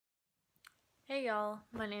Hey y'all,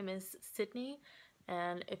 my name is Sydney,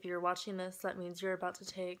 and if you're watching this, that means you're about to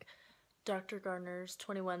take Dr. Gardner's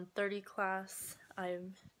 2130 class.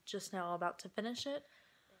 I'm just now about to finish it.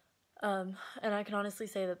 And I can honestly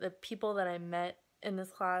say that the people that I met in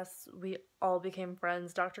this class, we all became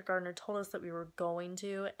friends. Dr. Gardner told us that we were going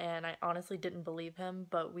to, and I honestly didn't believe him,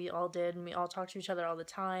 but we all did, and we all talk to each other all the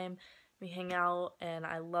time. We hang out, and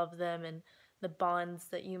I love them, and the bonds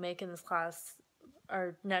that you make in this class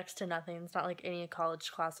are next to nothing. It's not like any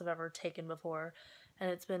college class I've ever taken before, and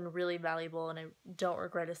it's been really valuable, and I don't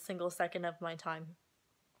regret a single second of my time.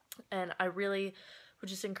 And I really would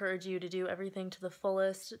just encourage you to do everything to the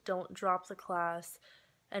fullest. Don't drop the class,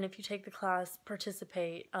 and if you take the class,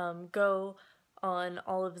 participate. Go on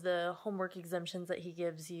all of the homework exemptions that he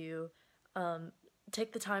gives you.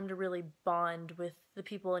 Take the time to really bond with the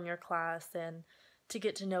people in your class and to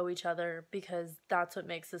get to know each other, because that's what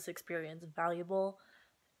makes this experience valuable,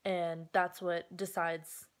 and that's what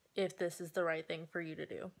decides if this is the right thing for you to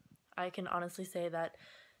do. I can honestly say that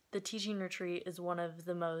the teaching retreat is one of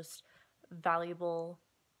the most valuable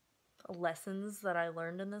lessons that I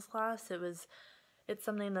learned in this class. It's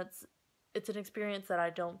something it's an experience that I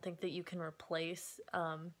don't think that you can replace.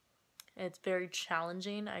 It's very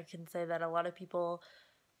challenging. I can say that a lot of people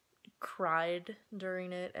cried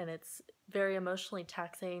during it, and it's very emotionally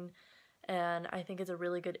taxing, and I think it's a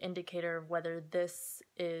really good indicator of whether this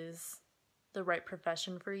is the right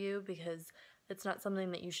profession for you, because it's not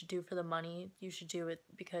something that you should do for the money. You should do it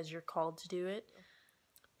because you're called to do it.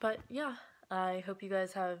 But yeah, I hope you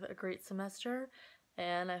guys have a great semester,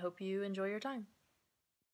 and I hope you enjoy your time.